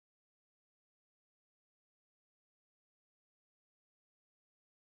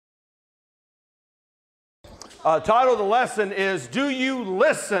Title of the lesson is, do you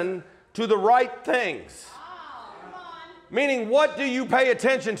listen to the right things? Meaning, what do you pay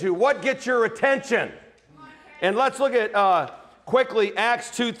attention to? What gets your attention? And let's look at quickly Acts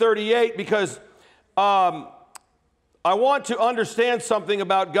 2:38, because I want to understand something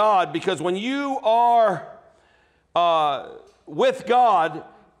about God, because when you are with God,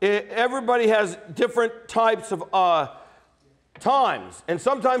 everybody has different types of times. And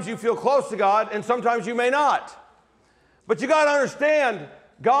sometimes you feel close to God, and sometimes you may not. But you got to understand,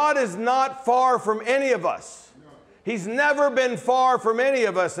 God is not far from any of us. He's never been far from any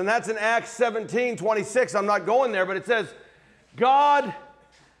of us. And that's in Acts 17:26. I'm not going there, but it says, God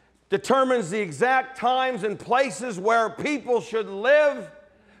determines the exact times and places where people should live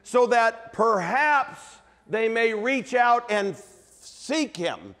so that perhaps they may reach out and seek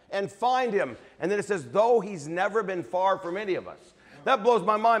him and find him. And then it says, though he's never been far from any of us. That blows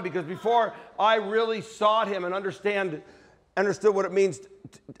my mind, because before I really sought him and understood what it means,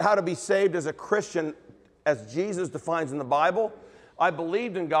 how to be saved as a Christian, as Jesus defines in the Bible, I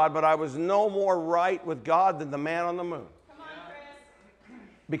believed in God, but I was no more right with God than the man on the moon. Come on, Chris.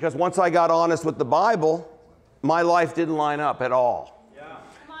 Because once I got honest with the Bible, my life didn't line up at all.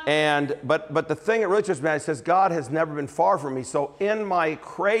 Yeah. But the thing that really touched me, it says, God has never been far from me. So in my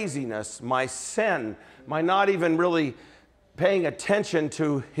craziness, my sin, my not even really paying attention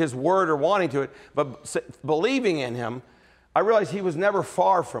to his word or wanting to it, but believing in him, I realized he was never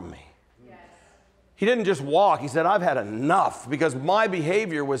far from me. He didn't just walk. He said, I've had enough, because my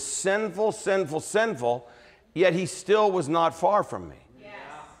behavior was sinful, yet he still was not far from me. Yes.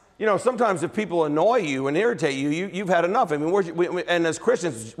 You know, sometimes if people annoy you and irritate you, you've had enough. I mean, and as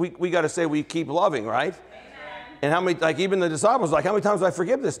Christians, we got to say we keep loving, right? Amen. And how many, like even the disciples, like, how many times do I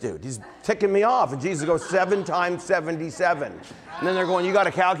forgive this dude? He's ticking me off. And Jesus goes 7 times 77. And then they're going, you got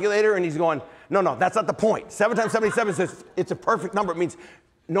a calculator? And he's going, no, that's not the point. 7 times 77 says it's a perfect number. It means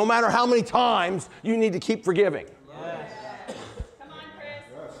no matter how many times, you need to keep forgiving. Yes. Come on,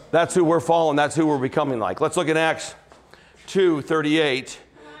 Chris. That's who we're following. That's who we're becoming like. Let's look at Acts 2:38.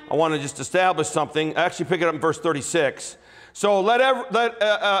 I want to just establish something. Actually, pick it up in verse 36. So let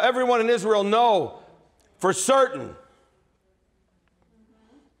everyone in Israel know for certain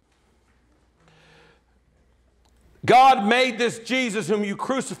God made this Jesus whom you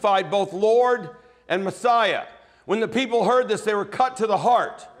crucified both Lord and Messiah. When the people heard this, they were cut to the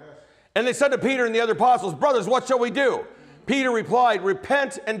heart. And they said to Peter and the other apostles, brothers, what shall we do? Peter replied,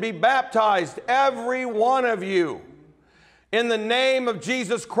 repent and be baptized, every one of you, in the name of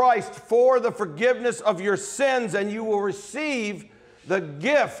Jesus Christ for the forgiveness of your sins, and you will receive the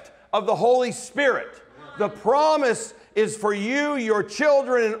gift of the Holy Spirit. The promise is for you, your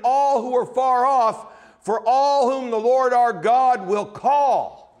children, and all who are far off, for all whom the Lord our God will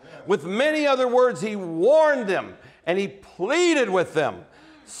call. With many other words, he warned them and he pleaded with them,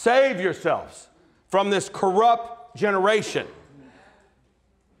 save yourselves from this corrupt generation.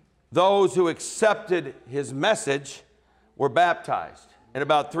 Those who accepted his message were baptized, and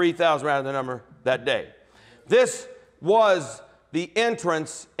about 3,000 ran out of the number that day. This was the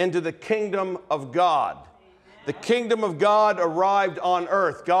entrance into the kingdom of God. The kingdom of God arrived on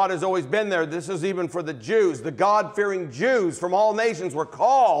earth. God has always been there. This is even for the Jews. The God-fearing Jews from all nations were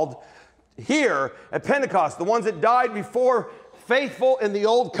called here at Pentecost. The ones that died before, faithful in the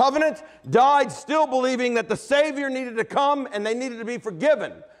old covenant, died still believing that the Savior needed to come and they needed to be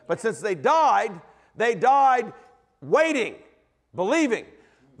forgiven. But since they died waiting, believing.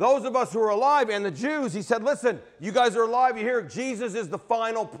 Those of us who are alive, and the Jews, he said, listen, you guys are alive, you hear, Jesus is the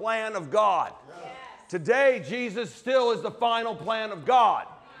final plan of God. Yes. Today, Jesus still is the final plan of God.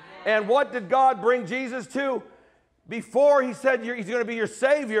 And what did God bring Jesus to? Before he said he's going to be your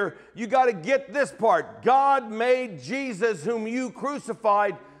Savior, you got to get this part. God made Jesus, whom you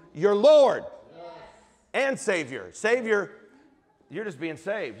crucified, your Lord and Savior. Savior, you're just being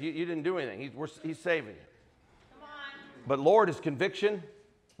saved. You didn't do anything. He's saving you. Come on. But Lord is conviction,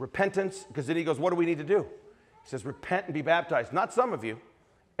 repentance, because then he goes, what do we need to do? He says, repent and be baptized. Not some of you,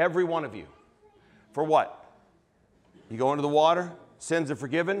 every one of you. For what? You go into the water, sins are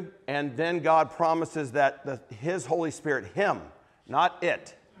forgiven, and then God promises that his Holy Spirit, him, not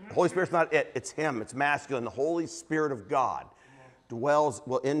it. The Holy Spirit's not it, it's him, it's masculine. The Holy Spirit of God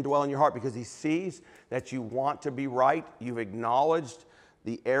will indwell in your heart, because he sees that you want to be right. You've acknowledged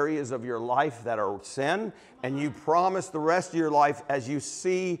the areas of your life that are sin, and you promise the rest of your life, as you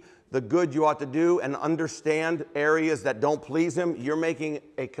see the good you ought to do and understand areas that don't please him, you're making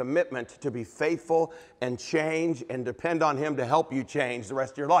a commitment to be faithful and change and depend on him to help you change the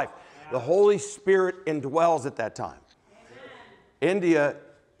rest of your life. The Holy Spirit indwells at that time. India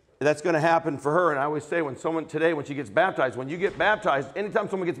that's going to happen for her. And I always say when she gets baptized, when you get baptized, anytime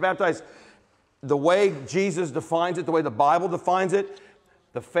someone gets baptized, the way Jesus defines it, the way the Bible defines it,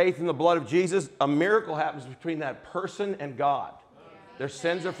 the faith in the blood of Jesus, a miracle happens between that person and God. Their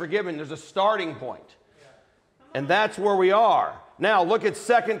sins are forgiven. There's a starting point. And that's where we are. Now, look at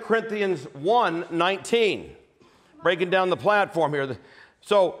 2 Corinthians 1:19. Breaking down the platform here.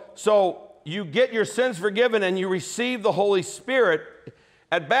 So you get your sins forgiven and you receive the Holy Spirit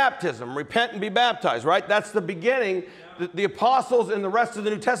at baptism. Repent and be baptized, right? That's the beginning. The apostles and the rest of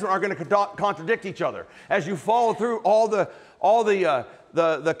the New Testament are going to contradict each other. As you follow through all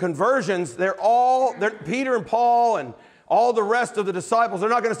the conversions, they're Peter and Paul and all the rest of the disciples, they're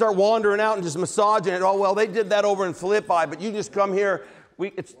not going to start wandering out and just massaging it. Oh, well, they did that over in Philippi, but you just come here.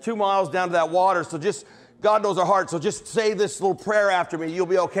 It's 2 miles down to that water, so just, God knows our heart, so just say this little prayer after me. You'll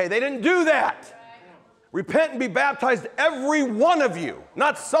be okay. They didn't do that. Repent and be baptized, every one of you,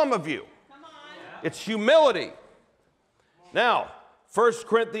 not some of you. Come on. It's humility. Now, 1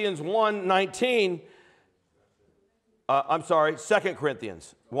 Corinthians 1:19, 2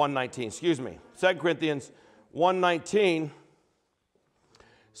 Corinthians 1:19, excuse me. 2 Corinthians 1:19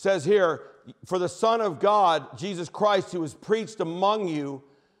 says here, for the Son of God, Jesus Christ, who was preached among you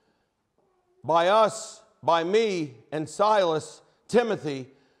by us, by me and Silas, Timothy,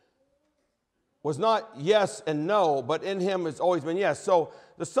 was not yes and no, but in him has always been yes. So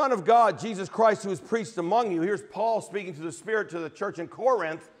the Son of God, Jesus Christ, who was preached among you, here's Paul speaking to the Spirit to the church in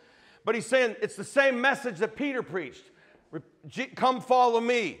Corinth, but he's saying it's the same message that Peter preached. Come follow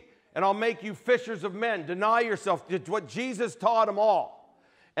me, and I'll make you fishers of men. Deny yourself. It's what Jesus taught them all.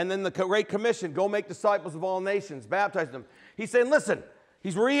 And then the Great Commission, go make disciples of all nations, baptize them. He's saying, listen,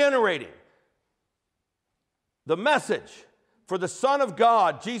 he's reiterating the message for the Son of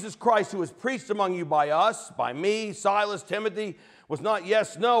God, Jesus Christ, who was preached among you by us, by me, Silas, Timothy, was not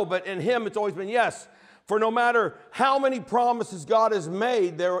yes, no, but in him it's always been yes. For no matter how many promises God has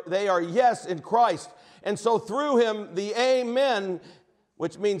made, they are yes in Christ. And so through him, the amen,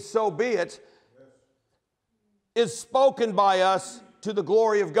 which means so be it, is spoken by us to the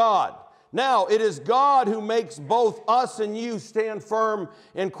glory of God. Now, it is God who makes both us and you stand firm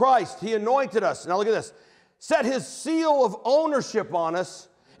in Christ. He anointed us. Now look at this. Set his seal of ownership on us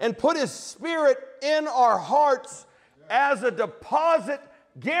and put his Spirit in our hearts as a deposit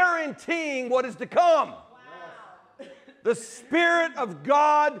guaranteeing what is to come. Wow. The Spirit of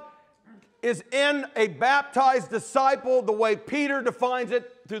God is in a baptized disciple the way Peter defines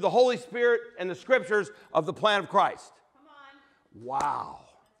it through the Holy Spirit and the scriptures of the plan of Christ. Come on. Wow.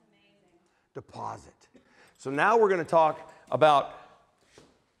 Deposit. So now we're going to talk about,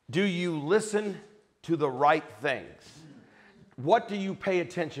 do you listen to the right things? What do you pay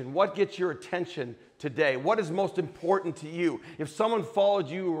attention? What gets your attention today? What is most important to you? If someone followed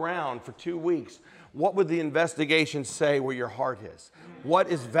you around for 2 weeks, what would the investigation say where your heart is? What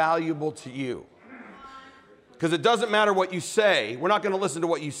is valuable to you? Because it doesn't matter what you say. We're not going to listen to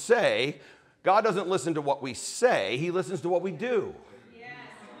what you say. God doesn't listen to what we say. He listens to what we do.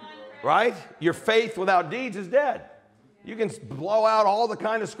 Right? Your faith without deeds is dead. You can blow out all the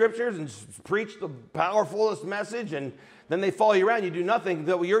kind of scriptures and preach the powerfulest message, and then they follow you around. You do nothing.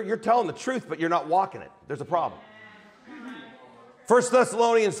 You're telling the truth, but you're not walking it. There's a problem. 1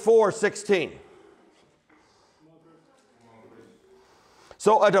 Thessalonians 4:16.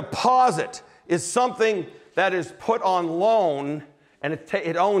 So a deposit is something that is put on loan, and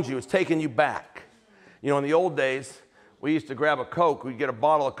it owns you. It's taking you back. You know, in the old days, we used to grab a Coke. We'd get a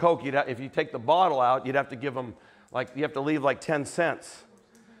bottle of Coke. If you take the bottle out, you'd have to give them, you have to leave 10 cents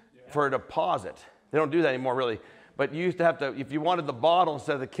for a deposit. They don't do that anymore, really. But you used to have to, if you wanted the bottle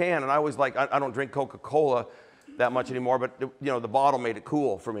instead of the can, and I was I don't drink Coca-Cola that much anymore, but the bottle made it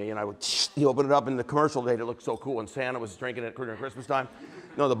cool for me, and I would open it up, and the commercial made it look so cool, and Santa was drinking it during Christmas time.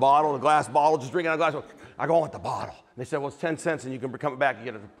 The glass bottle, just drinking out of a glass. I go, I want the bottle. And they said, well, it's 10 cents, and you can come back,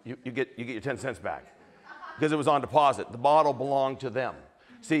 you get your 10 cents back. Because it was on deposit. The bottle belonged to them.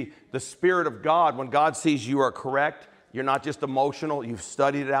 See, the Spirit of God, when God sees you are correct, you're not just emotional, you've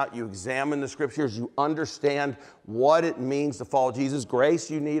studied it out, you examine the scriptures, you understand what it means to follow Jesus. Grace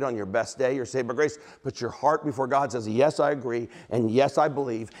you need on your best day, you're saved by grace. Put your heart before God, says, yes, I agree, and yes, I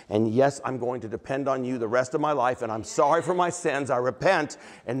believe, and yes, I'm going to depend on you the rest of my life, and I'm sorry for my sins, I repent,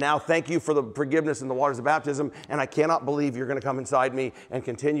 and now thank you for the forgiveness in the waters of baptism, and I cannot believe you're going to come inside me and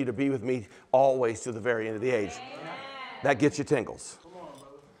continue to be with me always to the very end of the age. Amen. That gets you tingles.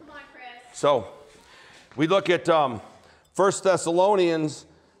 Come on, Chris. So, we look at 1 Thessalonians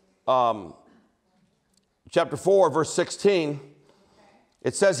chapter 4, verse 16.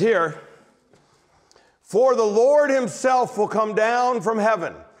 It says here, for the Lord himself will come down from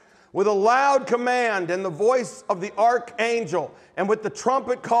heaven with a loud command and the voice of the archangel, and with the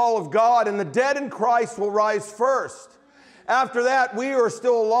trumpet call of God, and the dead in Christ will rise first. After that, we who are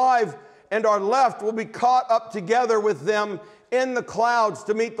still alive and are left will be caught up together with them in the clouds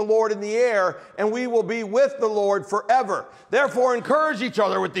to meet the Lord in the air, and we will be with the Lord forever. Therefore, encourage each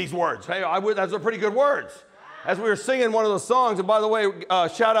other with these words. Hey, those are pretty good words. As we were singing one of those songs, and by the way,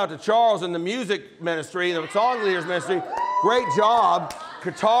 shout out to Charles and the music ministry, the song leaders ministry. Great job.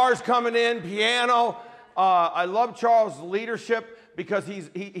 Guitars coming in, piano. I love Charles' leadership because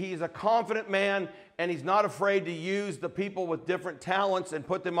he's a confident man, and he's not afraid to use the people with different talents and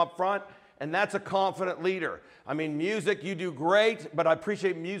put them up front. And that's a confident leader. I mean, music, you do great, but I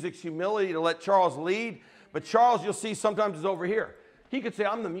appreciate music's humility to let Charles lead. But Charles, you'll see sometimes is over here. He could say,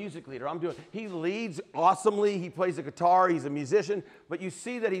 I'm the music leader. He leads awesomely. He plays the guitar. He's a musician. But you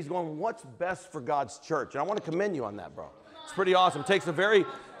see that he's going, what's best for God's church? And I want to commend you on that, bro. It's pretty awesome. It takes a very,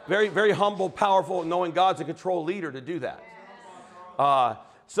 very, very humble, powerful, knowing God's a control leader to do that.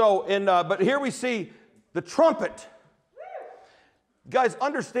 But here we see the trumpet. Guys,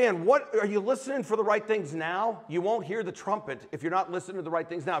 understand, are you listening for the right things now? You won't hear the trumpet if you're not listening to the right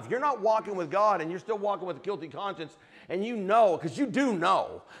things now. If you're not walking with God and you're still walking with a guilty conscience, and you know, because you do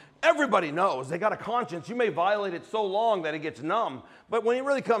know, everybody knows they got a conscience. You may violate it so long that it gets numb, but when it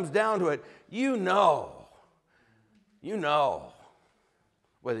really comes down to it, you know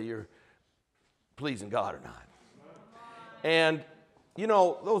whether you're pleasing God or not. And you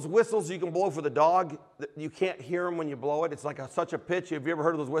know, those whistles you can blow for the dog, you can't hear them when you blow it. It's like such a pitch. Have you ever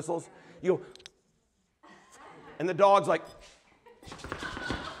heard of those whistles? You go, and the dog's like,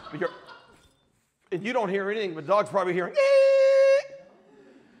 and you don't hear anything, but the dog's probably hearing,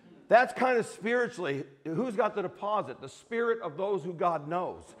 That's kind of spiritually, who's got the deposit? The spirit of those who God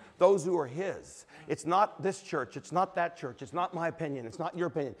knows, those who are His. It's not this church. It's not that church. It's not my opinion. It's not your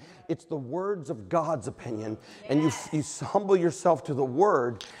opinion. It's the words of God's opinion. And you humble yourself to the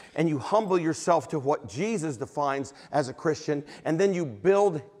Word, and you humble yourself to what Jesus defines as a Christian, and then you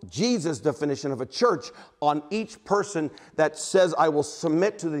build Jesus' definition of a church on each person that says, I will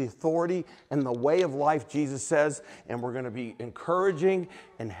submit to the authority and the way of life Jesus says, and we're going to be encouraging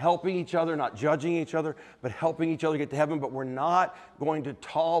and helping each other, not judging each other, but helping each other get to heaven. But we're not going to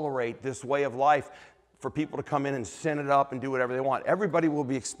tolerate this way of life for people to come in and sin it up and do whatever they want. Everybody will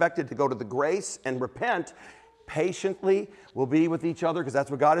be expected to go to the grace and repent patiently. We'll be with each other because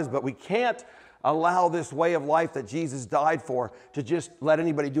that's what God is, but we can't allow this way of life that Jesus died for to just let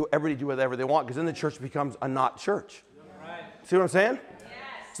everybody do whatever they want, because then the church becomes a not church. Right. See what I'm saying? Yes.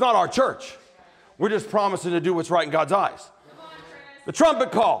 It's not our church. We're just promising to do what's right in God's eyes. The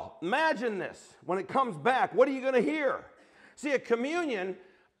trumpet call. Imagine this. When it comes back, what are you going to hear? See, at communion,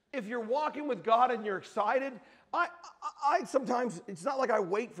 if you're walking with God and you're excited, I sometimes, it's not like I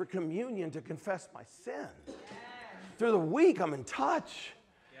wait for communion to confess my sin. Yes. Through the week, I'm in touch.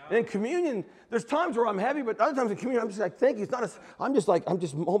 Yeah. And in communion, there's times where I'm heavy, but other times in communion, I'm just like, thank you. It's not I'm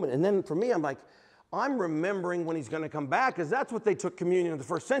just moment. And then for me, I'm like, I'm remembering when He's going to come back, because that's what they took communion in the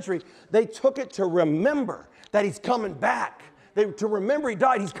first century. They took it to remember that He's coming back. To remember He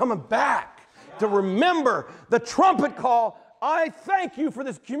died, He's coming back. Yeah. To remember the trumpet call. I thank you for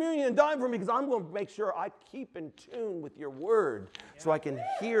this communion and dying for me, because I'm going to make sure I keep in tune with your word so I can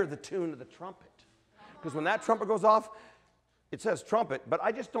hear the tune of the trumpet. Because when that trumpet goes off, it says trumpet, but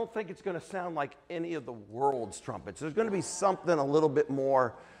I just don't think it's going to sound like any of the world's trumpets. There's going to be something a little bit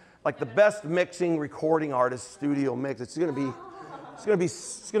more like the best mixing recording artist studio mix. It's going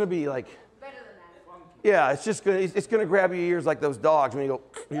to be like, yeah, it's going to grab your ears like those dogs when you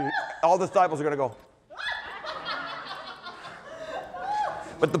go, all the disciples are going to go.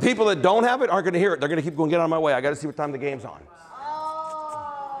 But the people that don't have it aren't going to hear it. They're going to keep going, get out of my way. I got to see what time the game's on.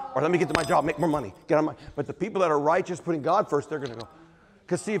 Or let me get to my job, make more money. But the people that are righteous, putting God first, they're going to go.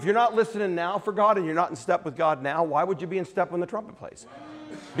 Because see, if you're not listening now for God and you're not in step with God now, why would you be in step when the trumpet plays?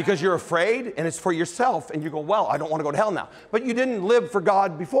 Because you're afraid and it's for yourself, and you go, well, I don't want to go to hell now. But you didn't live for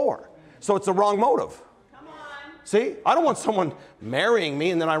God before. So it's the wrong motive. Come on. See, I don't want someone marrying me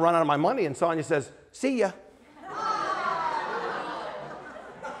and then I run out of my money and Sonia says, see ya.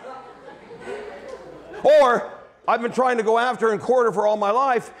 Or I've been trying to go after her and court her for all my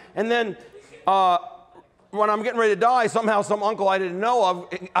life, and then when I'm getting ready to die, somehow some uncle I didn't know of,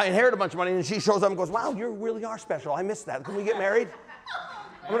 I inherit a bunch of money, and she shows up and goes, wow, you really are special. I missed that. Can we get married?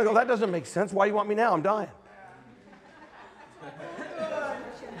 I'm going to go, that doesn't make sense. Why do you want me now? I'm dying.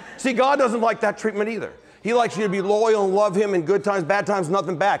 See, God doesn't like that treatment either. He likes you to be loyal and love Him in good times, bad times,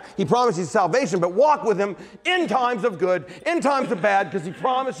 nothing back. He promises salvation, but walk with Him in times of good, in times of bad, because He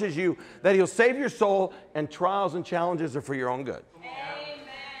promises you that He'll save your soul, and trials and challenges are for your own good. Amen.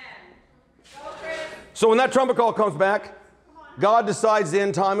 So when that trumpet call comes back, God decides the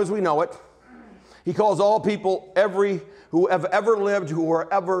end time as we know it. He calls all people, who have ever lived, who are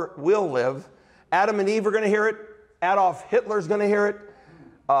ever will live. Adam and Eve are going to hear it. Adolf Hitler's going to hear it.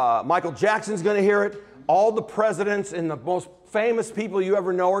 Michael Jackson's going to hear it. All the presidents and the most famous people you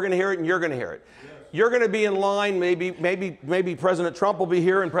ever know are going to hear it, and you're going to hear it. Yes. You're going to be in line. Maybe President Trump will be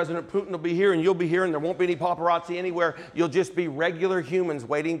here, and President Putin will be here, and you'll be here, and there won't be any paparazzi anywhere. You'll just be regular humans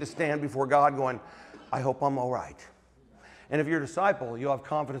waiting to stand before God going, I hope I'm all right. And if you're a disciple, you'll have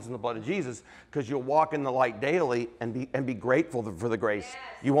confidence in the blood of Jesus because you'll walk in the light daily and be grateful for the grace. Yes.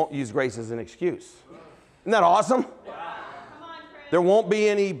 You won't use grace as an excuse. Isn't that awesome? Yeah. There won't be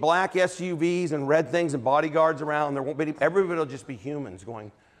any black SUVs and red things and bodyguards around. There won't be everybody will just be humans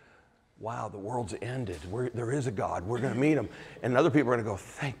going, wow, the world's ended. There is a God. We're going to meet him. And other people are going to go,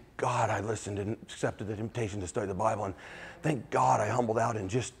 thank God I listened and accepted the invitation to study the Bible. And thank God I humbled out and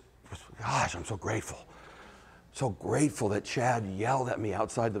just, gosh, I'm so grateful. So grateful that Chad yelled at me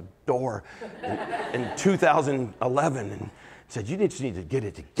outside the door in 2011 and said, you just need to get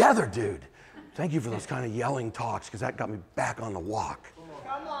it together, dude. Thank you for those kind of yelling talks because that got me back on the walk.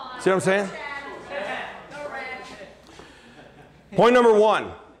 Come on. See what I'm saying? Point number 1.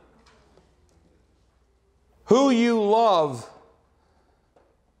 Who you love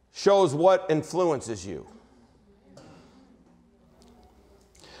shows what influences you.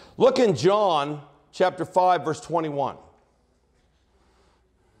 Look in John chapter 5, verse 21. You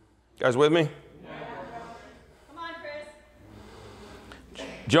guys with me?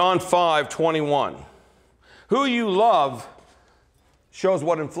 John 5, 21. Who you love shows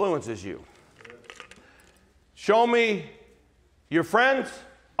what influences you. Show me your friends,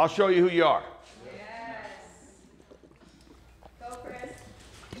 I'll show you who you are. Yes. Go, Chris.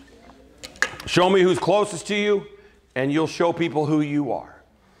 Show me who's closest to you, and you'll show people who you are.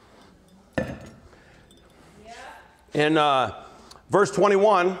 Yeah. In verse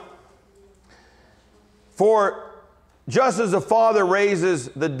 21, for just as the Father raises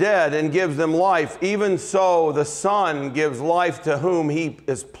the dead and gives them life, even so the Son gives life to whom he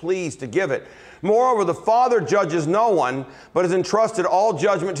is pleased to give it. Moreover, the Father judges no one, but has entrusted all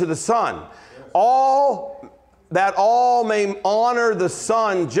judgment to the Son. That all may honor the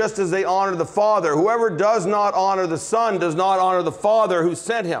Son just as they honor the Father. Whoever does not honor the Son does not honor the Father who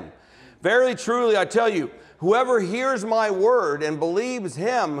sent him. Verily, truly, I tell you, whoever hears my word and believes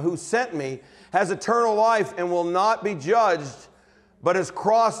him who sent me has eternal life and will not be judged, but has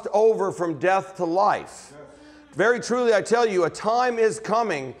crossed over from death to life. Very truly, I tell you, a time is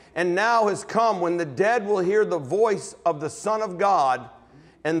coming, and now has come, when the dead will hear the voice of the Son of God,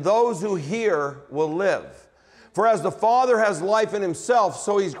 and those who hear will live. For as the Father has life in himself,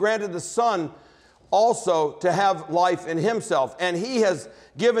 so he's granted the Son also to have life in himself. And he has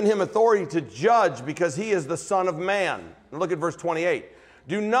given him authority to judge, because he is the Son of Man. And look at verse 28.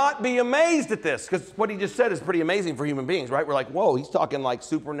 Do not be amazed at this, because what he just said is pretty amazing for human beings, right? We're like, whoa, he's talking like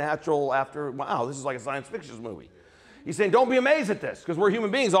supernatural wow, this is like a science fiction movie. He's saying, don't be amazed at this, because we're human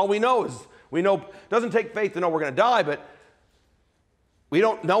beings. All we know is, it doesn't take faith to know we're going to die, but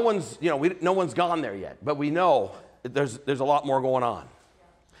no one's gone there yet, but we know there's a lot more going on.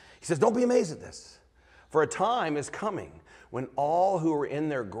 He says, don't be amazed at this, for a time is coming when all who are in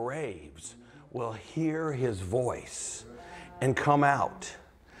their graves will hear his voice and come out.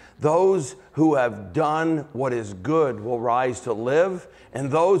 Those who have done what is good will rise to live, and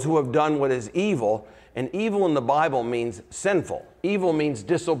those who have done what is evil, and evil in the Bible means sinful. Evil means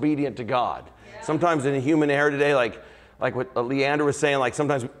disobedient to God. Yeah. Sometimes in a human era today, like what Leander was saying, like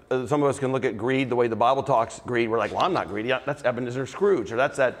sometimes some of us can look at greed the way the Bible talks greed. We're like, well, I'm not greedy. That's Ebenezer Scrooge, or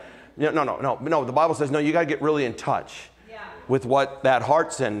that's that. No. The Bible says, no, you got to get really in touch with what that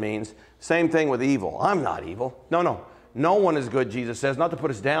heart sin means. Same thing with evil. I'm not evil. No. No one is good, Jesus says, not to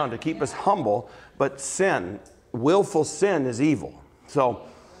put us down, to keep us humble, but sin, willful sin is evil. So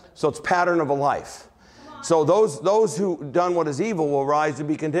it's pattern of a life. So those who done what is evil will rise to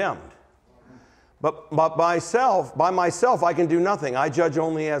be condemned. But by myself I can do nothing. I judge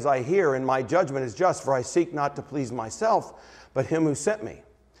only as I hear, and my judgment is just, for I seek not to please myself, but him who sent me.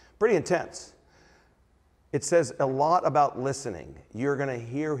 Pretty intense. It says a lot about listening. You're going to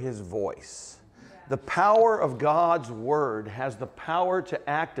hear his voice. The power of God's word has the power to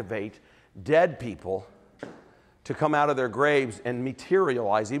activate dead people to come out of their graves and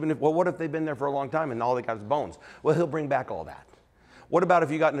materialize. What if they've been there for a long time and all they got is bones? Well, he'll bring back all that. What about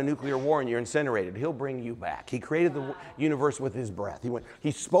if you got in a nuclear war and you're incinerated? He'll bring you back. He created the universe with his breath.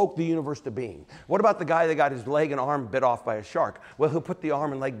 He spoke the universe to being. What about the guy that got his leg and arm bit off by a shark? Well, he'll put the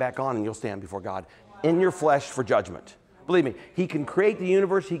arm and leg back on, and you'll stand before God in your flesh for judgment. Believe me, he can create the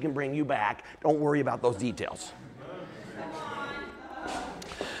universe. He can bring you back. Don't worry about those details.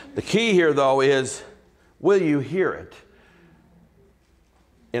 The key here, though, is will you hear it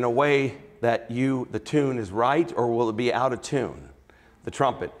in a way that the tune is right, or will it be out of tune? The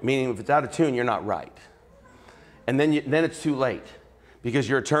trumpet, meaning if it's out of tune, you're not right. And then it's too late because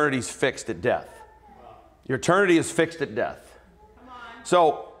your eternity's fixed at death. Your eternity is fixed at death.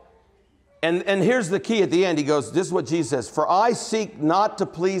 So, and here's the key at the end. He goes, this is what Jesus says, for I seek not to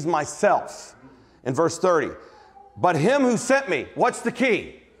please myself, in verse 30, but him who sent me. What's the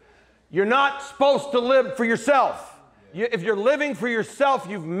key? You're not supposed to live for yourself. If you're living for yourself,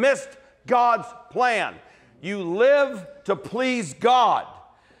 you've missed God's plan. You live to please God.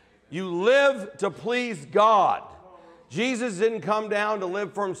 You live to please God. Jesus didn't come down to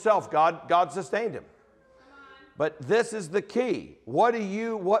live for himself. God sustained him. But this is the key. What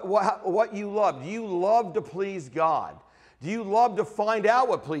you love? Do you love to please God? Do you love to find out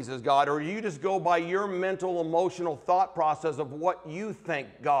what pleases God? Or do you just go by your mental, emotional thought process of what you think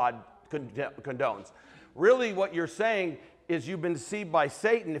God condones? Really, what you're saying is you've been deceived by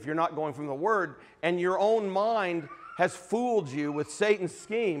Satan if you're not going from the Word, and your own mind has fooled you with Satan's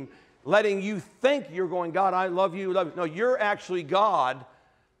scheme, letting you think you're going, God, I love you, love you. No, you're actually God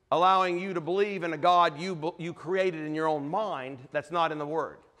allowing you to believe in a God you created in your own mind that's not in the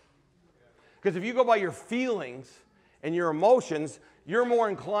Word. Because if you go by your feelings and your emotions, you're more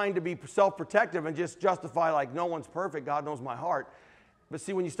inclined to be self-protective and just justify like, no one's perfect, God knows my heart. But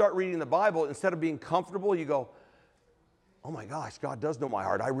see, when you start reading the Bible, instead of being comfortable, you go, oh my gosh, God does know my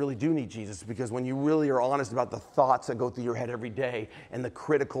heart. I really do need Jesus, because when you really are honest about the thoughts that go through your head every day and the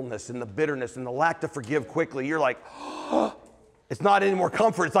criticalness and the bitterness and the lack to forgive quickly, you're like, oh, it's not any more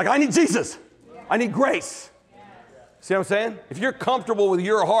comfort. It's like, I need Jesus. I need grace. See what I'm saying? If you're comfortable with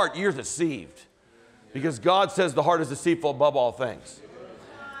your heart, you're deceived, because God says the heart is deceitful above all things.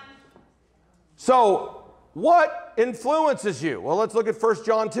 So what influences you? Well, let's look at 1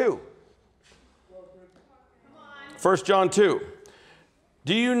 John 2. 1 John 2.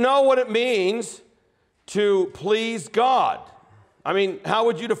 Do you know what it means to please God? I mean, how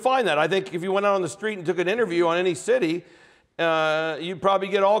would you define that? I think if you went out on the street and took an interview on any city, you'd probably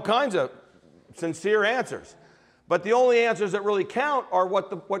get all kinds of sincere answers. But the only answers that really count are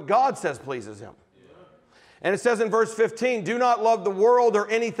what God says pleases him. And it says in verse 15, do not love the world or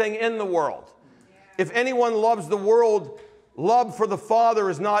anything in the world. If anyone loves the world, love for the Father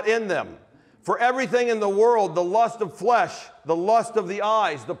is not in them. For everything in the world, the lust of flesh, the lust of the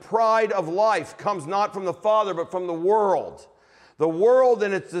eyes, the pride of life comes not from the Father, but from the world. The world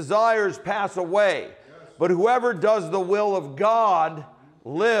and its desires pass away, but whoever does the will of God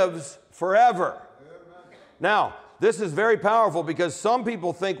lives forever. Now, this is very powerful, because some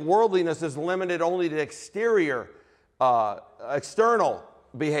people think worldliness is limited only to external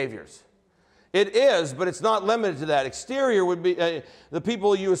behaviors. It is, but it's not limited to that. Exterior would be the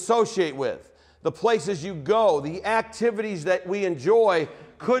people you associate with, the places you go, the activities that we enjoy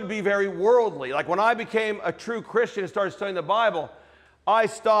could be very worldly. Like when I became a true Christian and started studying the Bible, I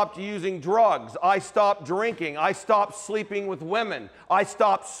stopped using drugs. I stopped drinking. I stopped sleeping with women. I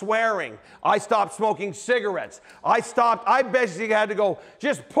stopped swearing. I stopped smoking cigarettes. I basically had to go,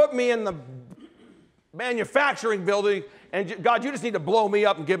 just put me in the manufacturing building, and God, you just need to blow me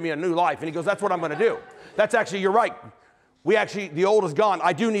up and give me a new life. And he goes, that's what I'm going to do. That's actually, you're right. The old is gone.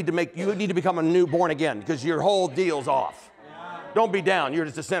 You need to become a new born again, because your whole deal's off. Don't be down. You're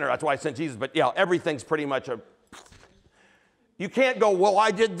just a sinner. That's why I sent Jesus. But yeah, everything's pretty much you can't go, well, I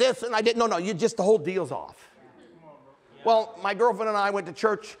did this and I didn't. No, the whole deal's off. Well, my girlfriend and I went to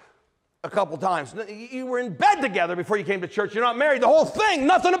church a couple times. You were in bed together before you came to church. You're not married. The whole thing,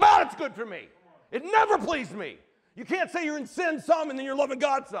 nothing about it's good for me. It never pleased me. You can't say you're in sin some and then you're loving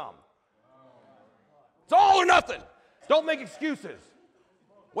God some. It's all or nothing. Don't make excuses.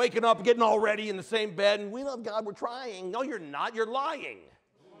 Waking up, getting all ready in the same bed, and we love God, we're trying. No, you're not. You're lying.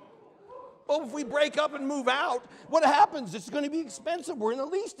 Well, if we break up and move out, what happens? It's going to be expensive. We're in a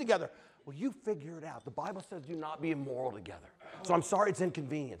lease together. Well, you figure it out. The Bible says do not be immoral together. So I'm sorry it's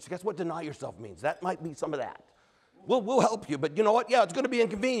inconvenient. Guess what deny yourself means? That might be some of that. We'll help you, but you know what? Yeah, it's going to be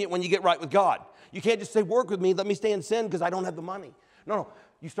inconvenient when you get right with God. You can't just say, work with me, let me stay in sin because I don't have the money. No.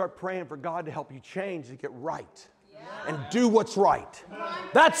 You start praying for God to help you change and get right. And do what's right.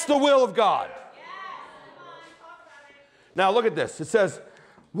 That's the will of God. Now look at this. It says,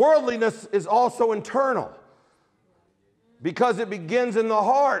 worldliness is also internal, because it begins in the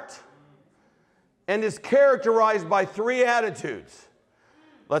heart and is characterized by three attitudes.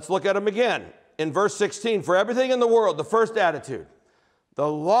 Let's look at them again. In verse 16, for everything in the world, the first attitude, the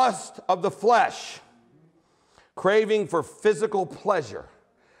lust of the flesh, craving for physical pleasure,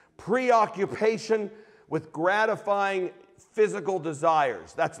 preoccupation with gratifying physical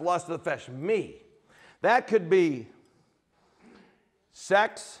desires. That's lust of the flesh, me. That could be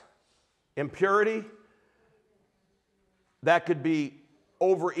sex, impurity. That could be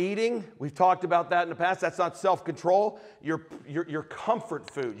overeating. We've talked about that in the past. That's not self-control. Your comfort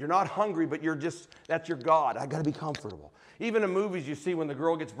food. You're not hungry, but that's your God. I got to be comfortable. Even in movies, you see when the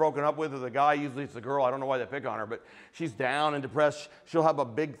girl gets broken up with, or the guy, usually it's the girl, I don't know why they pick on her, but she's down and depressed. She'll have a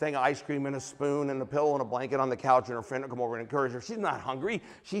big thing of ice cream and a spoon and a pillow and a blanket on the couch, and her friend will come over and encourage her. She's not hungry.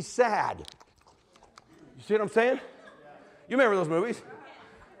 She's sad. You see what I'm saying? You remember those movies?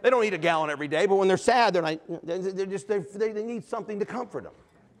 They don't eat a gallon every day, but when they're sad, they need something to comfort them.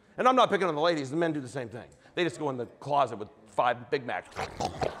 And I'm not picking on the ladies. The men do the same thing. They just go in the closet with 5 Big Macs.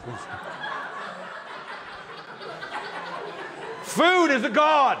 Food is a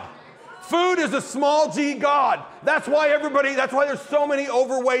god. Food is a small g god. That's why there's so many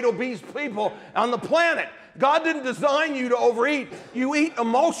overweight, obese people on the planet. God didn't design you to overeat. You eat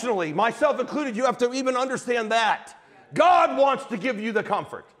emotionally, myself included. You have to even understand that. God wants to give you the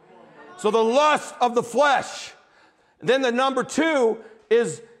comfort. So the lust of the flesh. Then the number 2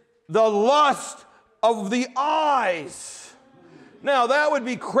 is the lust of the eyes. Now that would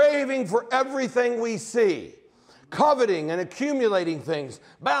be craving for everything we see. Coveting and accumulating things,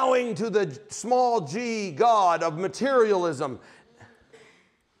 bowing to the small g god of materialism.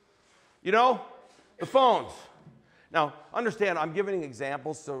 You know, the phones. Now, understand, I'm giving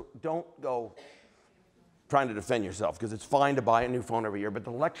examples, so don't go trying to defend yourself, because it's fine to buy a new phone every year, but the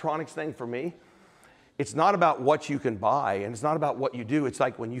electronics thing for me, it's not about what you can buy, and it's not about what you do. It's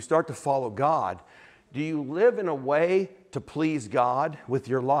like when you start to follow God, do you live in a way to please God with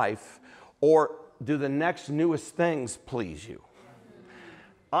your life, or do the next newest things please you?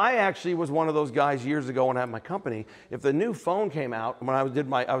 I actually was one of those guys years ago when I had my company. If the new phone came out, when I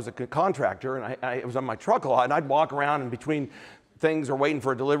was a contractor, and I was on my truck a lot, and I'd walk around in between things or waiting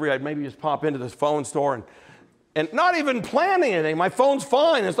for a delivery, I'd maybe just pop into this phone store and not even planning anything. My phone's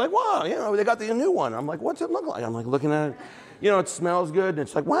fine. It's like, wow, you know, they got the new one. I'm like, what's it look like? I'm like looking at it. You know, it smells good, and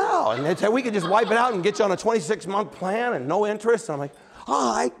it's like, wow. And we could just wipe it out and get you on a 26-month plan and no interest. And I'm like,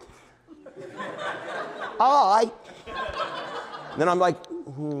 all right. Then I'm like,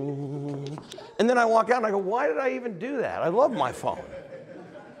 and then I walk out and I go, why did I even do that? I love my phone.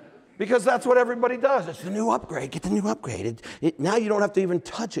 Because that's what everybody does. It's the new upgrade. Get the new upgrade. Now you don't have to even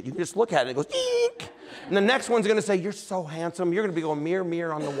touch it. You can just look at it. It goes, eek. And the next one's going to say, you're so handsome. You're going to be going, mirror,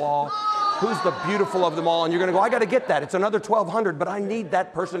 mirror on the wall. Who's the beautiful of them all? And you're going to go, I got to get that. It's another $1,200, but I need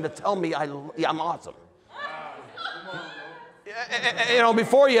that person to tell me I'm awesome. You know,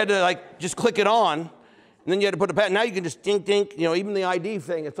 before you had to like just click it on, and then you had to put a pad. Now you can just dink, dink. You know, even the ID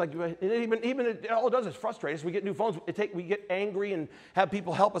thing. It's like all it does is frustrate us. We get new phones. We get angry and have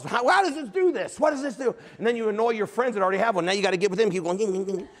people help us. How does this do this? What does this do? And then you annoy your friends that already have one. Now you got to get with them. Keep going. Ding, ding,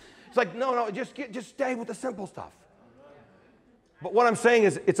 ding. It's like no, just stay with the simple stuff. But what I'm saying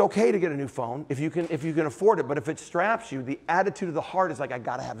is, it's okay to get a new phone if you can afford it. But if it straps you, the attitude of the heart is like, I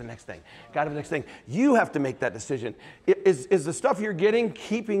gotta have the next thing. Gotta have the next thing. You have to make that decision. Is the stuff you're getting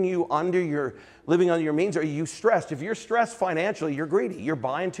keeping you living under your means? Or are you stressed? If you're stressed financially, you're greedy. You're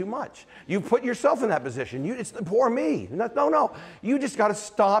buying too much. You put yourself in that position. It's the poor me. No. You just gotta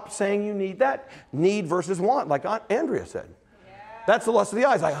stop saying you need that. Need versus want, like Aunt Andrea said. Yeah. That's the lust of the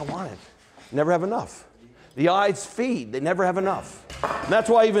eyes. I want it. Never have enough. The eyes feed. They never have enough. And that's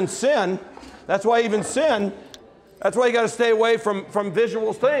why even sin, that's why you got to stay away from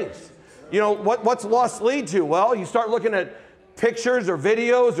visual things. You know, what's lust lead to? Well, you start looking at pictures or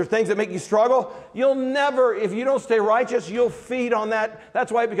videos or things that make you struggle. You'll never, if you don't stay righteous, you'll feed on that.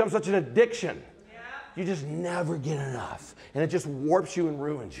 That's why it becomes such an addiction. Yeah. You just never get enough. And it just warps you and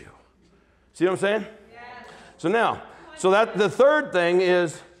ruins you. See what I'm saying? Yeah. So the third thing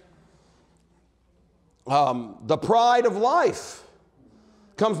is, the pride of life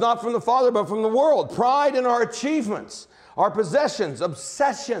comes not from the Father, but from the world. Pride in our achievements, our possessions,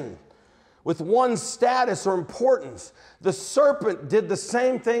 obsession with one's status or importance. The serpent did the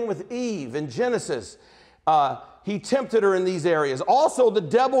same thing with Eve in Genesis. He tempted her in these areas. Also, the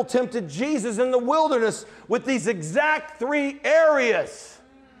devil tempted Jesus in the wilderness with these exact 3 areas.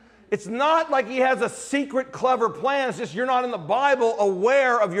 It's not like he has a secret, clever plan. It's just you're not in the Bible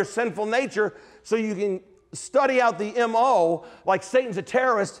aware of your sinful nature, so you can study out the M.O. Like Satan's a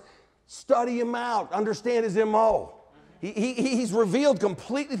terrorist. Study him out. Understand his M.O. He's revealed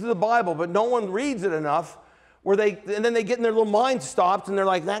completely through the Bible, but no one reads it enough and then they get in their little mind stopped and they're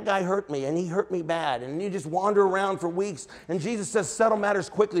like, that guy hurt me and he hurt me bad. And you just wander around for weeks. And Jesus says, settle matters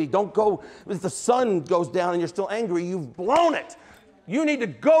quickly. Don't go, if the sun goes down and you're still angry, you've blown it. You need to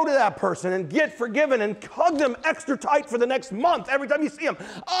go to that person and get forgiven and hug them extra tight for the next month every time you see them.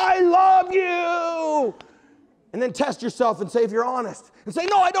 I love you. And then test yourself and say if you're honest. And say,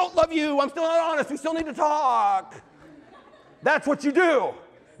 no, I don't love you. I'm still not honest. We still need to talk. That's what you do.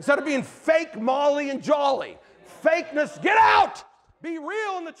 Instead of being fake, Molly, and jolly. Fakeness, get out! Be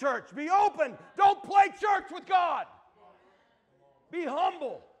real in the church. Be open. Don't play church with God. Be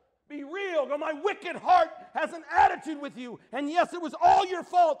humble. Be real. Go, my wicked heart has an attitude with you. And yes, it was all your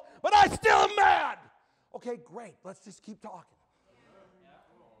fault, but I still am mad. Okay, great. Let's just keep talking.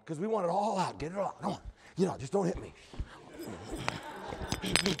 Because we want it all out. Get it all. Come on. Just don't hit me.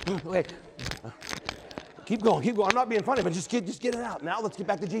 Wait. Keep going. I'm not being funny, but just get it out. Now let's get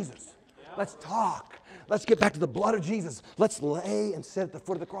back to Jesus. Let's talk. Let's get back to the blood of Jesus. Let's lay and sit at the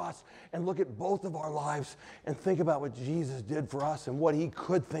foot of the cross and look at both of our lives and think about what Jesus did for us and what he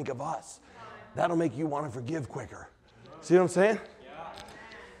could think of us. That'll make you want to forgive quicker. See what I'm saying?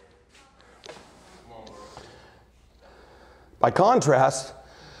 By contrast,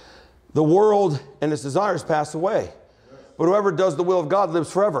 the world and its desires pass away. But whoever does the will of God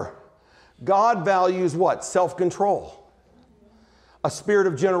lives forever. God values what? Self-control, a spirit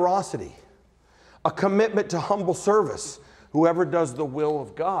of generosity, a commitment to humble service. Whoever does the will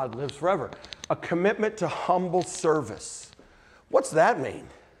of God lives forever. A commitment to humble service. What's that mean?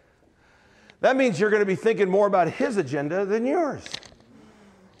 That means you're going to be thinking more about his agenda than yours.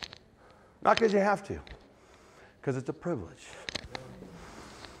 Not because you have to, because it's a privilege.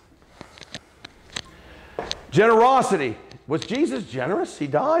 Generosity. Was Jesus generous? He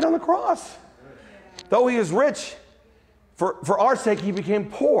died on the cross. Though he is rich, for our sake he became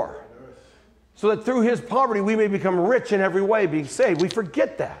poor. So that through his poverty we may become rich in every way, being saved. We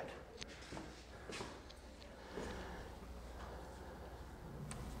forget that.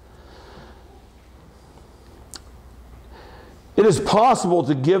 It is possible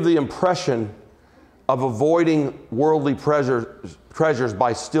to give the impression of avoiding worldly treasures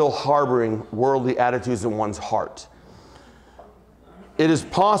by still harboring worldly attitudes in one's heart. It is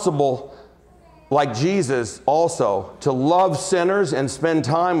possible, like Jesus also, to love sinners and spend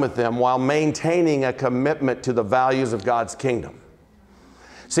time with them while maintaining a commitment to the values of God's kingdom.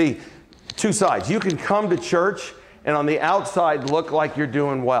 See, two sides. You can come to church and on the outside look like you're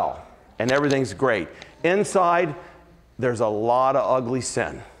doing well and everything's great. Inside, there's a lot of ugly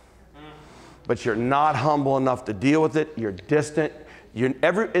sin. But you're not humble enough to deal with it. You're distant.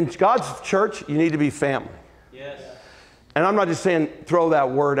 In God's church, you need to be family. Yes. And I'm not just saying throw that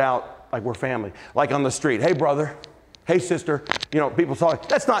word out like we're family. Like on the street, hey brother, hey sister. People talk.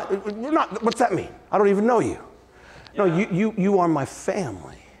 That's not, we're not, what's that mean? I don't even know you. Yeah. No, you are my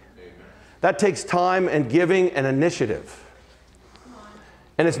family. Amen. That takes time and giving and initiative.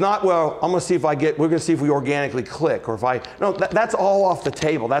 And it's not, well, we're going to see if we organically click or that's all off the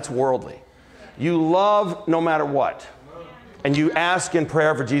table. That's worldly. You love no matter what. And you ask in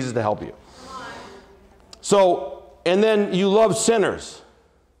prayer for Jesus to help you. So, and then you love sinners.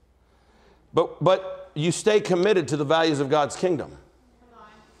 But you stay committed to the values of God's kingdom.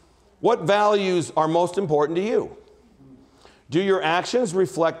 What values are most important to you? Do your actions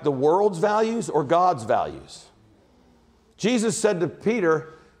reflect the world's values or God's values? Jesus said to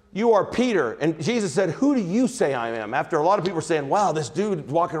Peter, you are Peter. And Jesus said, who do you say I am? After a lot of people were saying, wow, this dude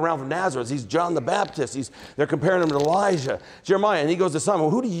walking around from Nazareth, he's John the Baptist. They're comparing him to Elijah, Jeremiah. And he goes to Simon, well,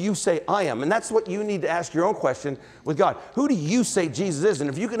 who do you say I am? And that's what you need to ask your own question with God. Who do you say Jesus is? And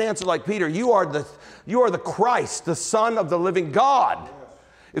if you can answer like Peter, you are the Christ, the Son of the living God.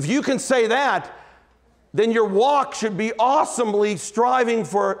 If you can say that, then your walk should be awesomely striving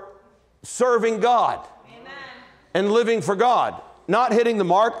for serving God. Amen. And living for God. Not hitting the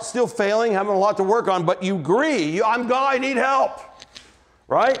mark, still failing, having a lot to work on, but you agree, I'm God, I need help.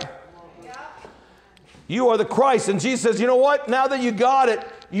 Right? Yeah. You are the Christ. And Jesus says, you know what? Now that you got it,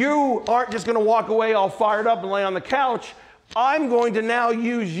 you aren't just going to walk away all fired up and lay on the couch. I'm going to now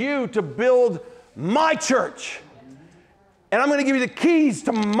use you to build my church. And I'm going to give you the keys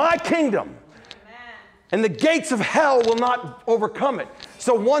to my kingdom. And the gates of hell will not overcome it.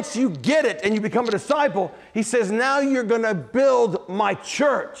 So once you get it and you become a disciple, he says, now you're going to build my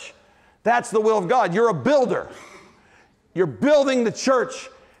church. That's the will of God. You're a builder. You're building the church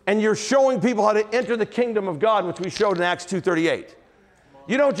and you're showing people how to enter the kingdom of God, which we showed in Acts 2:38.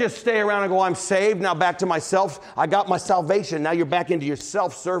 You don't just stay around and go, I'm saved, now back to myself. I got my salvation. Now you're back into your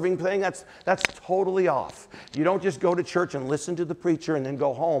self-serving thing. That's totally off. You don't just go to church and listen to the preacher and then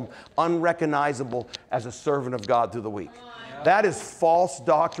go home unrecognizable as a servant of God through the week. That is false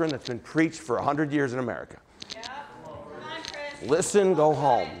doctrine that's been preached for 100 years in America. Listen, go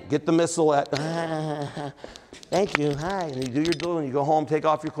home. Get the missile at, thank you, hi. And you do your little, and you go home, take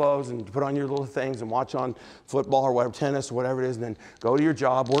off your clothes, and put on your little things, and watch on football or whatever, tennis or whatever it is, and then go to your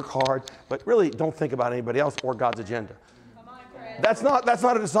job, work hard, but really don't think about anybody else or God's agenda. Come on, Chris. That's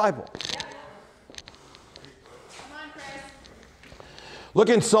not a disciple. Yep. Come on, Chris. Look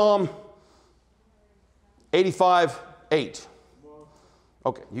in Psalm 85:8.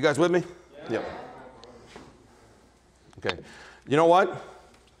 Okay, you guys with me? Yeah. Yep. Okay. You know what?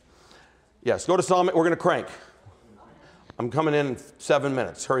 Yes, go to Psalm. We're going to crank. I'm coming in 7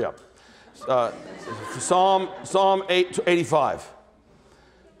 minutes. Hurry up. Psalm 85.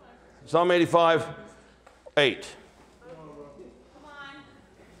 Psalm 85, 8.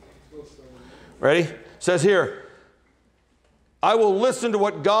 Ready? It says here, I will listen to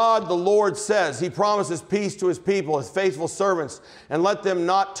what God the Lord says. He promises peace to his people, his faithful servants, and let them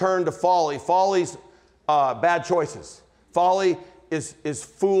not turn to folly. Folly's bad choices. Folly is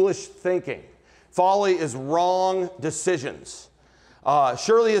foolish thinking. Folly is wrong decisions.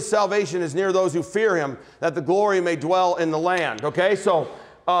 Surely his salvation is near those who fear him, that the glory may dwell in the land. Okay, so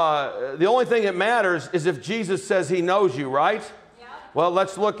the only thing that matters is if Jesus says he knows you, right? Yeah. Well,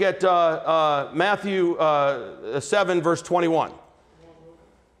 let's look at Matthew 7, verse 21.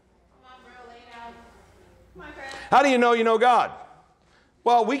 How do you know God?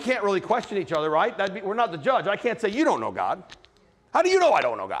 Well, we can't really question each other, right? We're not the judge. I can't say you don't know God. How do you know I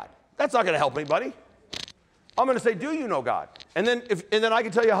don't know God? That's not going to help anybody. I'm going to say, do you know God? And then I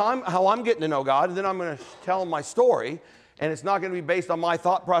can tell you how I'm getting to know God, and then I'm going to tell my story, and it's not going to be based on my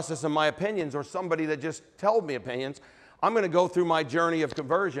thought process and my opinions or somebody that just told me opinions. I'm going to go through my journey of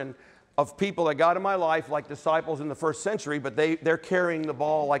conversion of people that got in my life like disciples in the first century, but they're carrying the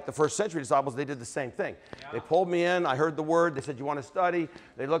ball like the first century disciples. They did the same thing. Yeah. They pulled me in. I heard the word. They said, you want to study?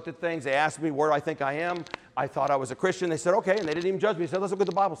 They looked at things. They asked me where I think I am. I thought I was a Christian. They said, okay. And they didn't even judge me. They said, let's look what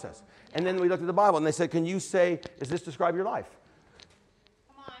the Bible says. And then we looked at the Bible, and they said, can you say, does this describe your life?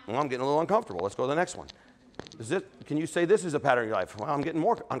 Come on. Well, I'm getting a little uncomfortable. Let's go to the next one. Can you say this is a pattern of your life? Well, I'm getting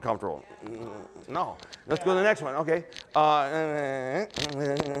more uncomfortable. No. Let's go to the next one. Okay.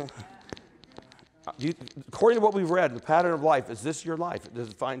 According to what we've read, the pattern of life, is this your life? Is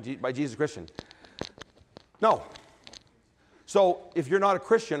it defined by Jesus Christian? No. So if you're not a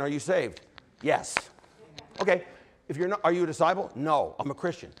Christian, are you saved? Yes. Okay. If you're not, are you a disciple? No, I'm a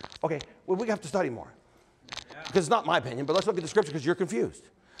Christian. Okay. Well, we have to study more. Because it's not my opinion, but let's look at the scripture because you're confused.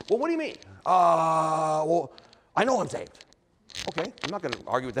 Well, what do you mean? Well, I know I'm saved. Okay. I'm not going to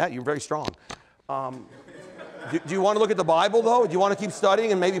argue with that. You're very strong. Do you want to look at the Bible, though? Do you want to keep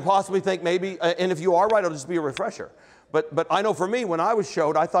studying and maybe possibly think maybe, and if you are right, it'll just be a refresher. But I know for me, when I was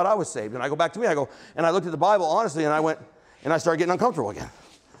showed, I thought I was saved. And I go back to me, and I looked at the Bible honestly, and I started getting uncomfortable again.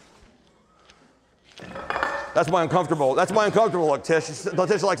 That's my uncomfortable look, Tish.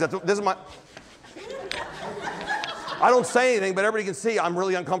 Tish likes that. This is my... I don't say anything, but everybody can see I'm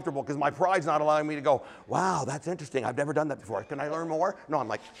really uncomfortable because my pride's not allowing me to go, wow, that's interesting. I've never done that before. Can I learn more? No, I'm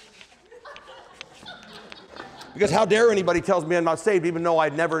like... Because how dare anybody tells me I'm not saved, even though I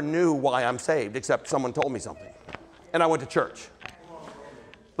never knew why I'm saved, except someone told me something. And I went to church.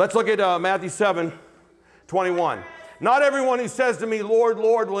 Let's look at Matthew 7, 21. Not everyone who says to me, Lord,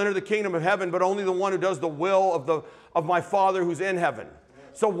 Lord, will enter the kingdom of heaven, but only the one who does the will of my Father who's in heaven.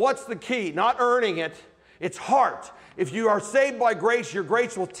 So what's the key? Not earning it, it's heart. If you are saved by grace, your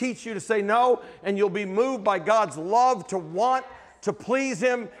grace will teach you to say no, and you'll be moved by God's love to want to please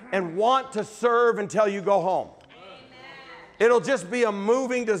him and want to serve until you go home. It'll just be a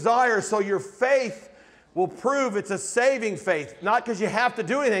moving desire, so your faith will prove it's a saving faith. Not because you have to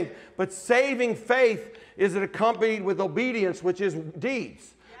do anything, but saving faith is accompanied with obedience, which is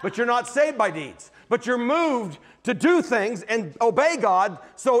deeds. But you're not saved by deeds. But you're moved to do things and obey God,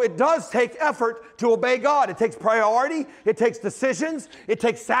 so it does take effort to obey God. It takes priority, it takes decisions, it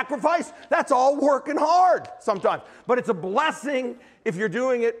takes sacrifice. That's all working hard sometimes. But it's a blessing if you're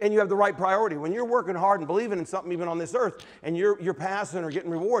doing it and you have the right priority. When you're working hard and believing in something even on this earth, and you're passing or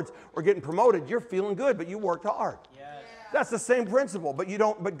getting rewards or getting promoted, you're feeling good, but you worked hard. Yes. That's the same principle, but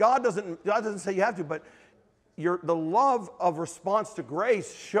God doesn't say you have to, but the love of response to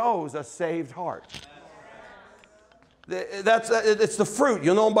grace shows a saved heart. It's the fruit.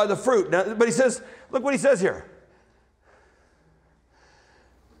 You'll know them by the fruit. Now, but he says, look what he says here.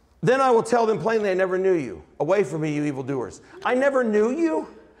 Then I will tell them plainly, I never knew you. Away from me, you evildoers. I never knew you?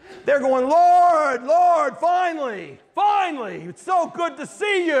 They're going, Lord, Lord, finally, finally. It's so good to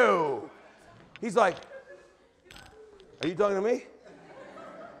see you. He's like, are you talking to me?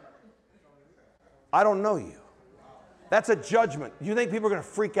 I don't know you. That's a judgment. You think people are going to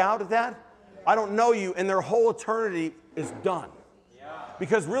freak out at that? I don't know you, and their whole eternity is done.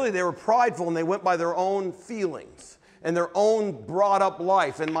 Because really they were prideful and they went by their own feelings and their own brought up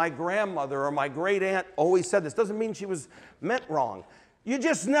life. And my grandmother or my great aunt always said this. Doesn't mean she was meant wrong. You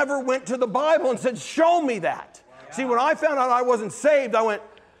just never went to the Bible and said, show me that. Yeah. See, when I found out I wasn't saved, I went,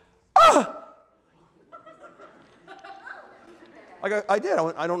 ah! Like I did.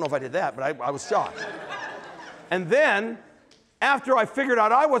 I don't know if I did that, but I was shocked. And then, after I figured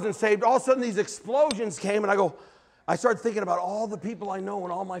out I wasn't saved, all of a sudden these explosions came, and I started thinking about all the people I know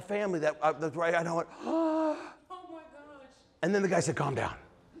and all my family that's right. I know it. Oh my gosh. And then the guy said, calm down.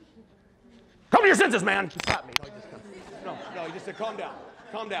 Come to your senses, man. He slapped me. No, he just said, calm down.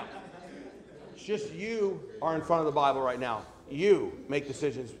 Calm down. It's just you are in front of the Bible right now. You make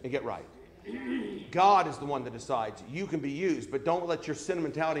decisions and get right. God is the one that decides. You can be used, but don't let your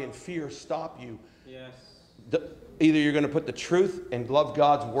sentimentality and fear stop you. Yes. Either you're going to put the truth and love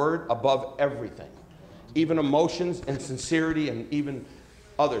God's word above everything, even emotions and sincerity and even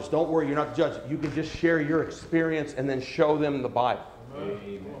others. Don't worry, you're not judged. You can just share your experience and then show them the Bible.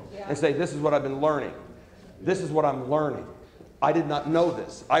 Amen. And say, this is what I've been learning. This is what I'm learning. I did not know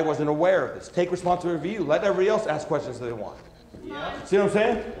this. I wasn't aware of this. Take responsibility for you. Let everybody else ask questions that they want. Yeah. See what I'm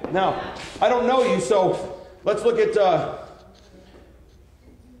saying? Now, I don't know you, so let's look at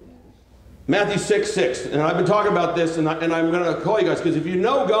Matthew 6:6. And I've been talking about this, and I'm going to call you guys, because if you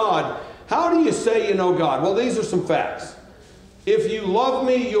know God, how do you say you know God? Well, these are some facts. If you love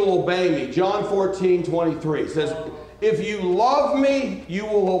me, you'll obey me. John 14:23 says, if you love me, you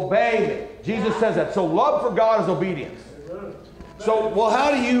will obey me. Jesus says that. So love for God is obedience. So, well,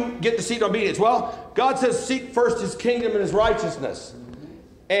 how do you get to seek obedience? Well, God says seek first his kingdom and his righteousness.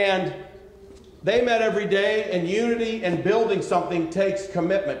 And they met every day, and unity and building something takes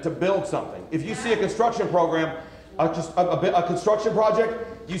commitment to build something. If you see a construction program, a construction project,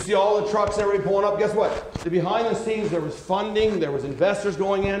 you see all the trucks and everybody pulling up, guess what? Behind the scenes, there was funding, there was investors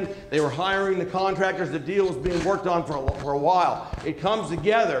going in, they were hiring the contractors, the deal was being worked on for a while. It comes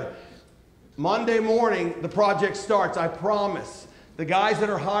together. Monday morning, the project starts, I promise. The guys that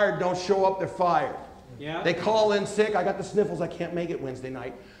are hired don't show up, they're fired. Yeah. They call in sick, I got the sniffles, I can't make it Wednesday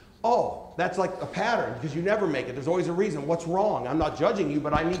night. Oh, that's like a pattern, because you never make it. There's always a reason. What's wrong? I'm not judging you,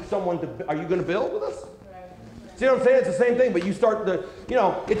 but I need someone to, are you going to build with us? See what I'm saying? It's the same thing, but you start to,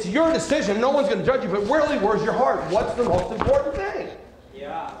 it's your decision. No one's going to judge you, but really, where's your heart? What's the most important thing?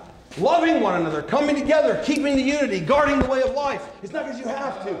 Yeah. Loving one another, coming together, keeping the unity, guarding the way of life. It's not because you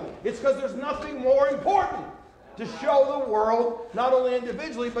have to. It's because there's nothing more important to show the world, not only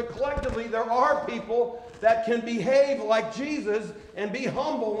individually, but collectively, there are people that can behave like Jesus and be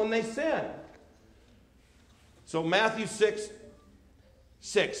humble when they sin. So Matthew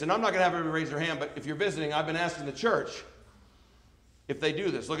 6:6, and I'm not going to have everybody raise their hand, but if you're visiting, I've been asking the church if they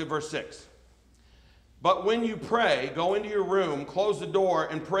do this. Look at verse 6. But when you pray, go into your room, close the door,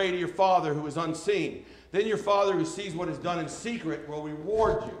 and pray to your Father who is unseen. Then your Father who sees what is done in secret will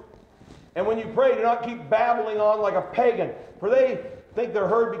reward you. And when you pray, do not keep babbling on like a pagan, for they think they're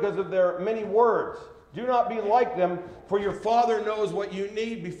heard because of their many words. Do not be like them, for your Father knows what you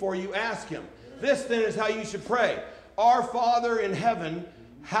need before you ask him. This then is how you should pray. Our Father in heaven,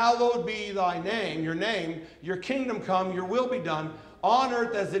 hallowed be thy name, your kingdom come, your will be done, on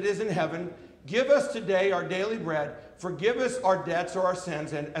earth as it is in heaven. Give us today our daily bread. Forgive us our debts or our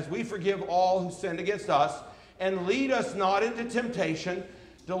sins, and as we forgive all who sinned against us. And lead us not into temptation.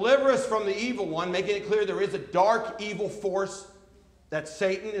 Deliver us from the evil one, making it clear there is a dark evil force that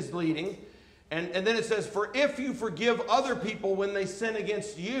Satan is leading. And then it says, for if you forgive other people when they sin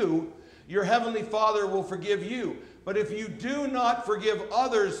against you, your heavenly Father will forgive you. But if you do not forgive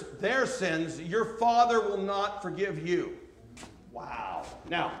others their sins, your Father will not forgive you. Wow.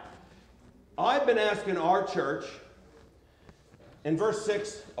 Now, I've been asking our church, in verse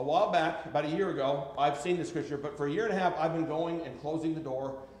 6, a while back, about a year ago, I've seen the scripture, but for a year and a half, I've been going and closing the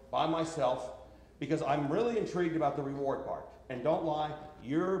door by myself because I'm really intrigued about the reward part. And don't lie,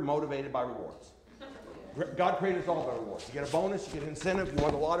 you're motivated by rewards. God created us all by rewards. You get a bonus, you get an incentive, you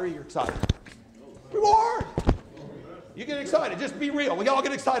won the lottery, you're excited. Reward! You get excited. Just be real. We all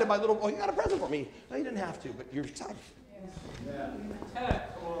get excited by little, oh, you got a present for me. No, you didn't have to, but you're excited. Yeah.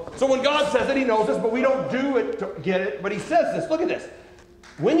 So when God says it, he knows us, but we don't do it to get it. But he says this. Look at this.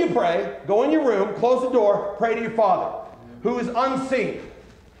 When you pray, go in your room, close the door, pray to your Father, who is unseen.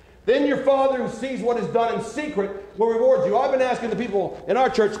 Then your Father who sees what is done in secret will reward you. I've been asking the people in our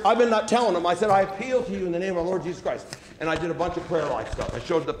church, I've been not telling them. I said, I appeal to you in the name of our Lord Jesus Christ. And I did a bunch of prayer life stuff. I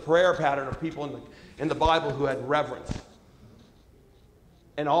showed the prayer pattern of people in the Bible who had reverence.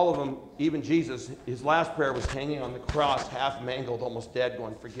 And all of them, even Jesus, his last prayer was hanging on the cross, half mangled, almost dead,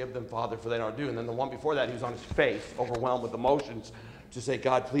 going, forgive them, Father, for they don't do. And then the one before that, he was on his face, overwhelmed with emotions, to say,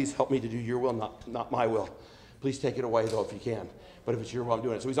 God, please help me to do your will, not my will. Please take it away, though, if you can. But if it's your will, I'm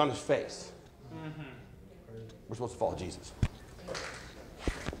doing it. So he's on his face. Mm-hmm. We're supposed to follow Jesus.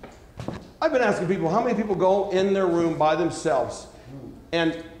 I've been asking people, how many people go in their room by themselves?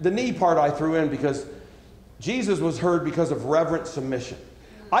 And the knee part I threw in because Jesus was heard because of reverent submission.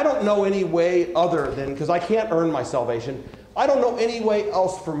 I don't know any way other than, because I can't earn my salvation, I don't know any way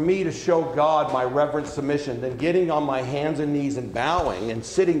else for me to show God my reverent submission than getting on my hands and knees and bowing and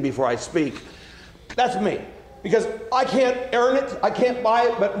sitting before I speak. That's me. Because I can't earn it, I can't buy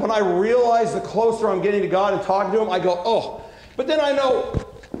it, but when I realize the closer I'm getting to God and talking to him, I go, oh. But then I know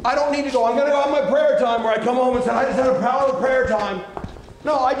I don't need to go. I'm going to go on my prayer time where I come home and say, I just had a powerful prayer time.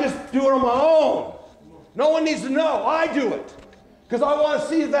 No, I just do it on my own. No one needs to know. I do it. Because I want to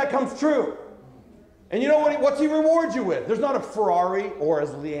see if that comes true. And you know what? What's he reward you with? There's not a Ferrari, or as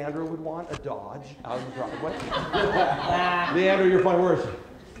Leandra would want, a Dodge out in the driveway. Leandra, you're funny. Where is she?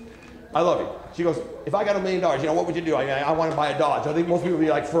 I love you. She goes, if I got $1 million, you know, what would you do? I want to buy a Dodge. I think most people would be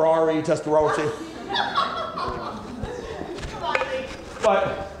like Ferrari, Testarossa.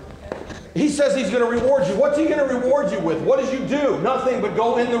 But he says he's going to reward you. What's he going to reward you with? What did you do? Nothing but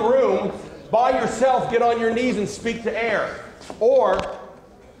go in the room by yourself, get on your knees and speak to air. Or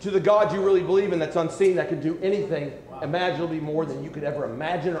to the God you really believe in that's unseen, that can do anything imaginably more than you could ever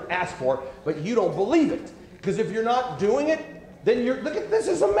imagine or ask for, but you don't believe it. Because if you're not doing it, then you're, look at this,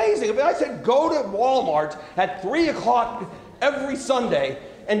 is amazing. If I said go to Walmart at 3 o'clock every Sunday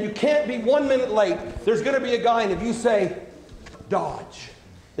and you can't be 1 minute late, there's going to be a guy, and if you say Dodge,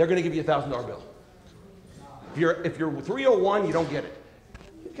 they're going to give you a $1,000 bill. If you're 301, you don't get it.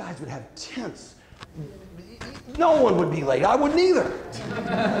 You guys would have tents. No one would be late. I wouldn't either.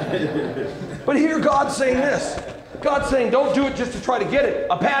 But here God's saying this. God's saying don't do it just to try to get it.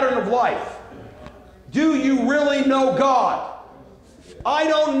 A pattern of life. Do you really know God? I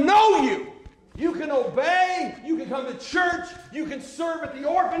don't know you. You can obey. You can come to church. You can serve at the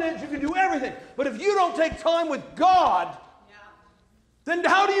orphanage. You can do everything. But if you don't take time with God, then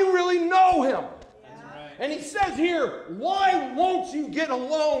how do you really know him? And he says here, why won't you get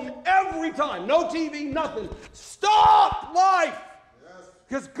alone every time? No TV, nothing. Stop life.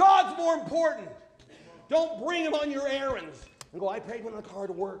 Because God's more important. Don't bring him on your errands and go, I paid him in the car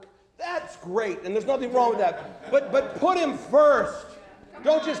to work. That's great, and there's nothing wrong with that. But put him first.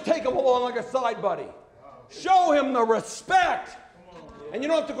 Don't just take him along like a side buddy. Show him the respect. And you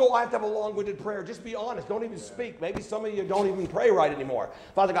don't have to go, I have to have a long-winded prayer. Just be honest. Don't even speak. Maybe some of you don't even pray right anymore.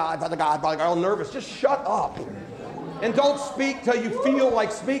 Father God, Father God, Father God, all nervous. Just shut up. And don't speak till you feel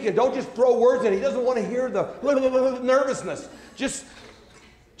like speaking. Don't just throw words in. He doesn't want to hear the nervousness. Just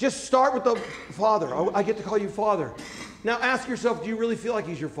start with the Father. I get to call you Father. Now ask yourself, do you really feel like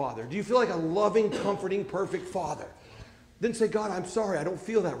he's your Father? Do you feel like a loving, comforting, perfect Father? Then say, God, I'm sorry. I don't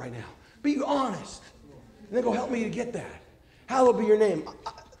feel that right now. Be honest. And then go, help me to get that. Hallowed be your name.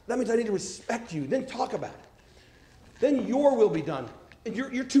 That means I need to respect you. Then talk about it. Then your will be done. And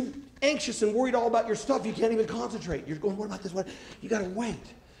you're too anxious and worried all about your stuff. You can't even concentrate. You're going, what about this one? You got to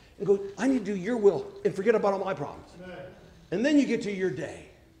wait. And go, I need to do your will and forget about all my problems. And then you get to your day.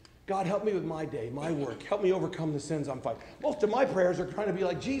 God, help me with my day, my work. Help me overcome the sins I'm fighting. Most of my prayers are trying to be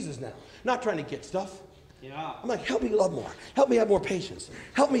like Jesus now. Not trying to get stuff. Yeah. I'm like, help me love more. Help me have more patience.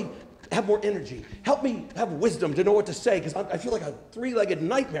 Help me have more energy. Help me have wisdom to know what to say, because I feel like a three-legged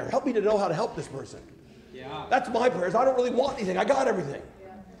nightmare. Help me to know how to help this person. Yeah. That's my prayers. I don't really want anything. I got everything.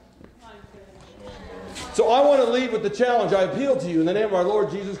 So I want to leave with the challenge. I appeal to you in the name of our Lord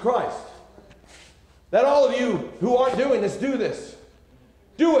Jesus Christ. That all of you who aren't doing this, do this.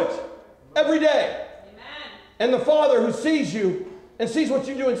 Do it every day. Amen. And the Father who sees you and sees what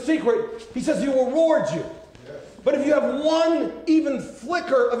you do in secret, he says he will reward you. But if you have one even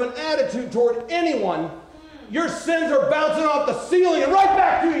flicker of an attitude toward anyone, your sins are bouncing off the ceiling and right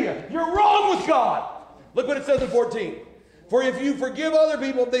back to you. You're wrong with God. Look what it says in 14. For if you forgive other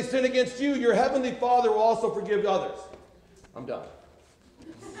people if they sin against you, your heavenly Father will also forgive others. I'm done.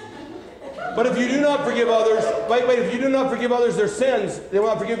 But if you do not forgive others, if you do not forgive others their sins, they will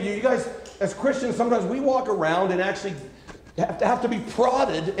not forgive you. You guys, as Christians, sometimes we walk around and actually have to be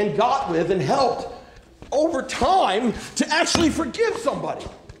prodded and got with and helped over time to actually forgive somebody.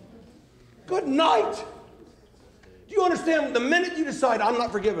 Good night. Do you understand? The minute you decide, I'm not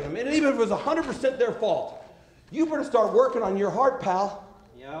forgiving them, and even if it was 100% their fault, you better start working on your heart, pal.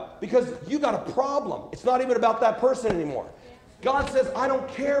 Yep. Because you got a problem. It's not even about that person anymore. God says, I don't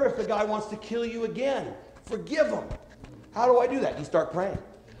care if the guy wants to kill you again. Forgive him. How do I do that? You start praying.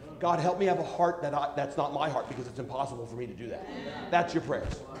 God, help me have a heart that's not my heart, because it's impossible for me to do that. That's your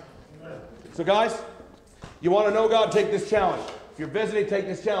prayers. So guys, you want to know God, take this challenge. If you're visiting, take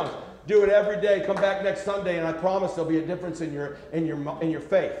this challenge. Do it every day. Come back next Sunday, and I promise there'll be a difference in your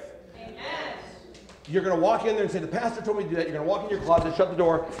faith. Amen. You're going to walk in there and say, the pastor told me to do that. You're going to walk in your closet, shut the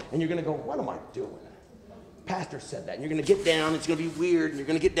door, and you're going to go, what am I doing? Pastor said that. And you're going to get down. It's going to be weird. And you're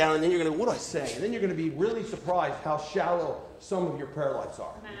going to get down, and then you're going to, what do I say? And then you're going to be really surprised how shallow some of your prayer lives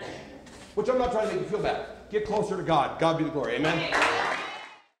are. Which I'm not trying to make you feel bad. Get closer to God. God be the glory. Amen.